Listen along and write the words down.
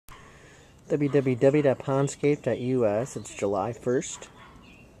www.pondscape.us. It's July 1st,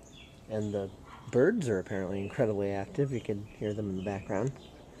 and the birds are apparently incredibly active. You can hear them in the background.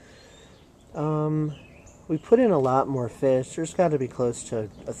 We put in a lot more fish. There's got to be close to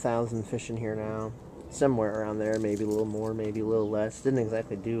 1,000 fish in here now. Somewhere around there, maybe a little more, maybe a little less. Didn't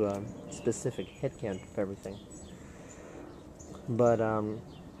exactly do a specific head count of everything. But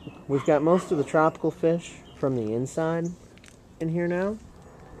we've got most of the tropical fish from the inside in here now.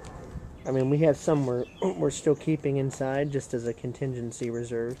 I mean, we have some we're still keeping inside just as a contingency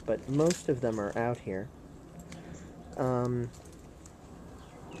reserve, but most of them are out here.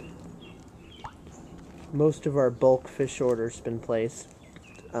 Most of our bulk fish orders been placed.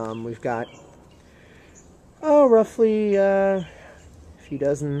 We've got, roughly a few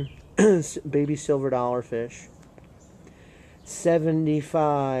dozen baby silver dollarfish,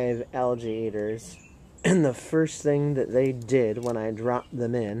 75 alligators. And the first thing that they did when I dropped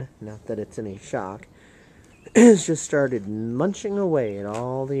them in, not that it's any shock, is just started munching away at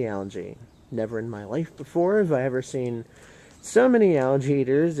all the algae. Never in my life before have I ever seen so many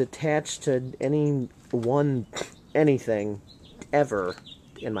alligators attached to anything ever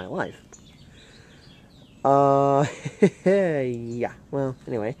in my life. Yeah, well,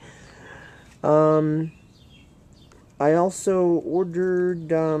 anyway. I also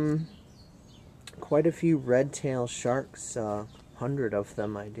ordered, quite a few red-tailed sharks, 100 of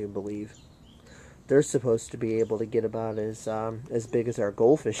them, I do believe. They're supposed to be able to get about as big as our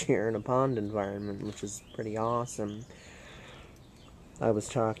goldfish here in a pond environment, which is pretty awesome. I was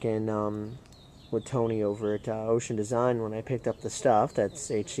talking with Tony over at Ocean Design when I picked up the stuff. That's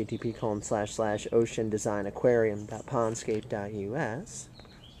http://oceanddesignaquarium.pondscape.us.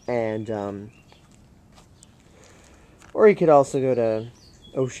 And, or you could also go to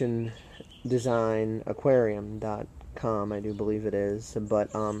oceandesignaquarium.com, I do believe it is.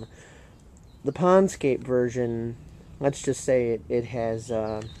 But the Pondscape version, let's just say it has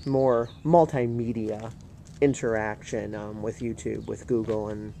more multimedia interaction with YouTube, with Google,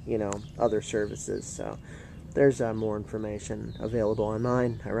 and other services. So there's more information available on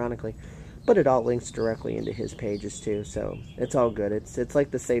mine, ironically, but it all links directly into his pages too. So it's all good. It's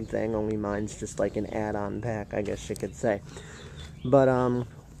like the same thing, only mine's just like an add-on pack, I guess you could say. But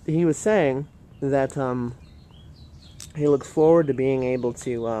he was saying that he looks forward to being able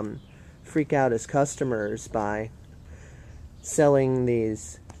to freak out his customers by selling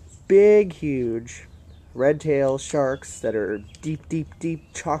these big, huge red-tailed sharks that are deep,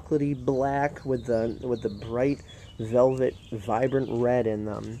 chocolatey black with the bright velvet, vibrant red in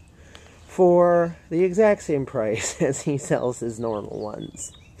them for the exact same price as he sells his normal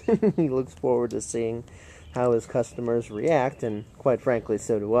ones. He looks forward to seeing how his customers react, and quite frankly,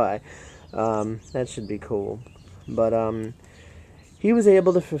 so do I. That should be cool. But he was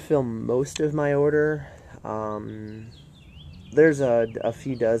able to fulfill most of my order. There's a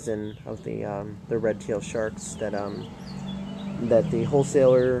few dozen of the red-tailed sharks that the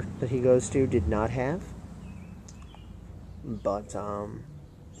wholesaler that he goes to did not have. But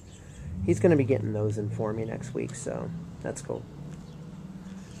he's going to be getting those in for me next week, so that's cool.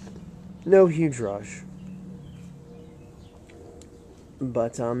 No huge rush.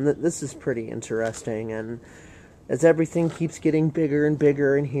 But this is pretty interesting, and as everything keeps getting bigger and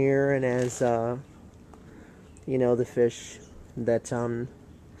bigger in here, and as the fish that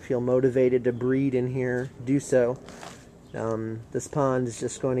feel motivated to breed in here do so, this pond is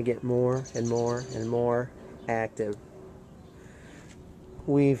just going to get more and more and more active.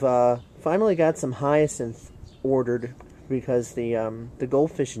 We've finally got some hyacinth ordered because the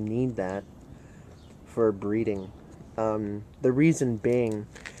goldfish need that for breeding. The reason being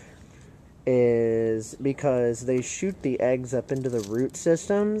is because they shoot the eggs up into the root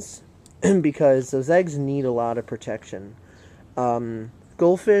systems because those eggs need a lot of protection.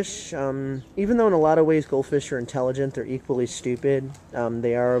 Goldfish, even though in a lot of ways goldfish are intelligent, they're equally stupid.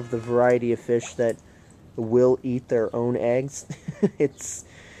 They are of the variety of fish that will eat their own eggs.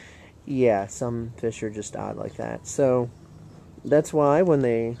 Some fish are just odd like that. So that's why when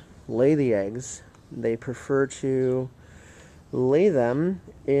they lay the eggs, they prefer to lay them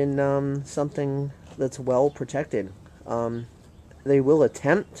in something that's well protected. They will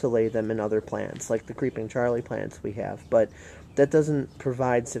attempt to lay them in other plants, like the creeping Charlie plants we have, but that doesn't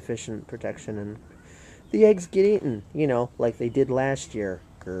provide sufficient protection, and the eggs get eaten, like they did last year,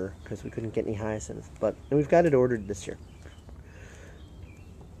 because we couldn't get any hyacinths. But we've got it ordered this year.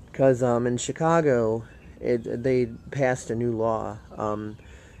 Because in Chicago, they passed a new law.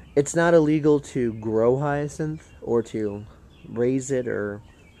 It's not illegal to grow hyacinth or to raise it or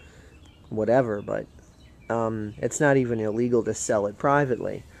whatever, but it's not even illegal to sell it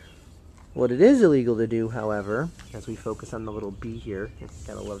privately. What it is illegal to do, however, as we focus on the little bee here,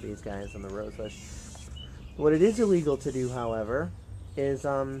 gotta love these guys on the rosebush. What it is illegal to do, however, is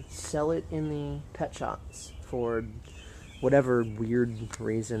sell it in the pet shops for whatever weird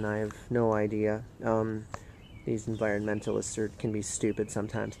reason. I have no idea. These environmentalists can be stupid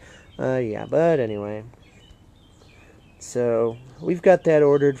sometimes. Yeah, but anyway. So, we've got that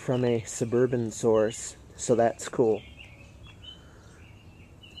ordered from a suburban source, so that's cool.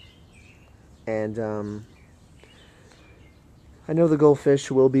 And, I know the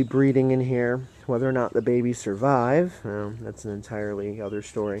goldfish will be breeding in here. Whether or not the babies survive, well, that's an entirely other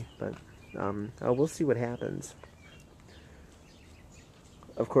story. But, we'll see what happens.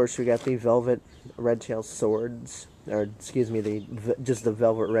 Of course, we got the velvet red-tailed swords, or excuse me, just the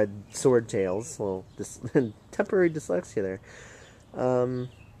velvet red sword tails. Well, temporary dyslexia there.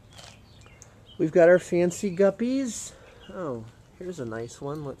 We've got our fancy guppies. Oh, here's a nice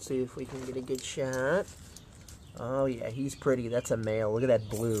one. Let's see if we can get a good shot. Oh yeah, he's pretty. That's a male. Look at that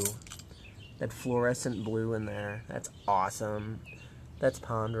blue, that fluorescent blue in there. That's awesome. That's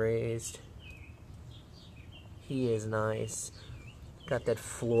pond raised. He is nice. Got that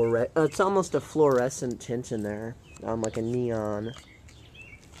it's almost a fluorescent tint in there, like a neon.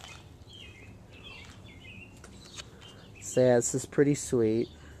 So yeah, this is pretty sweet.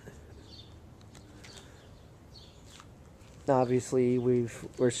 Obviously,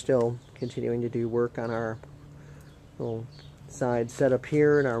 we're still continuing to do work on our little side setup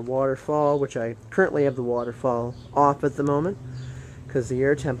here in our waterfall, which I currently have the waterfall off at the moment because the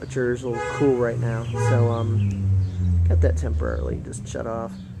air temperature is a little cool right now. So got that temporarily just shut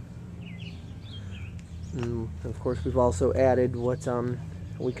off. And of course, we've also added what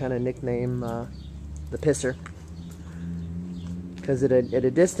we kind of nickname the pisser, because at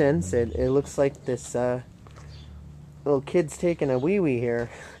a distance it looks like this little kid's taking a wee-wee here.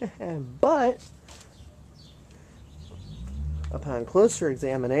 But upon closer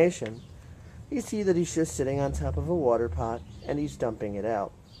examination, you see that he's just sitting on top of a water pot and he's dumping it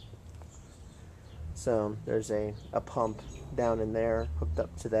out. So there's a pump down in there hooked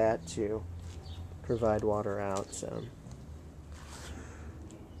up to that to provide water out. So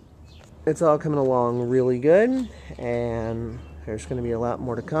it's all coming along really good, and there's going to be a lot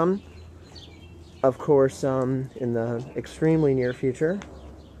more to come. Of course, in the extremely near future,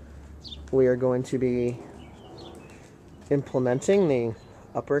 we are going to be implementing the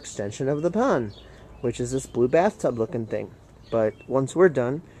upper extension of the pond, which is this blue bathtub looking thing. But once we're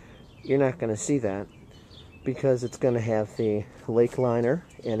done, you're not going to see that, because it's going to have the lake liner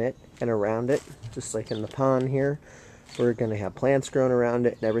in it and around it, just like in the pond here. We're going to have plants growing around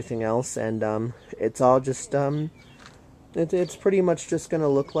it and everything else, and it's all just it's pretty much just going to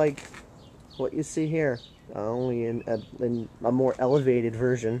look like what you see here, only in a more elevated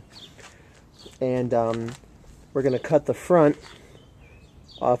version. And we're going to cut the front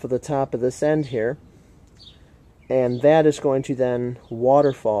off of the top of this end here, and that is going to then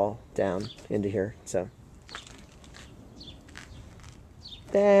waterfall down into here. So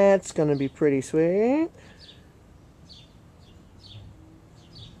that's going to be pretty sweet.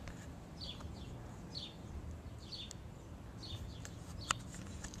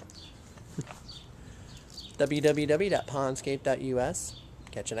 www.pondscape.us.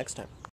 Catch you next time.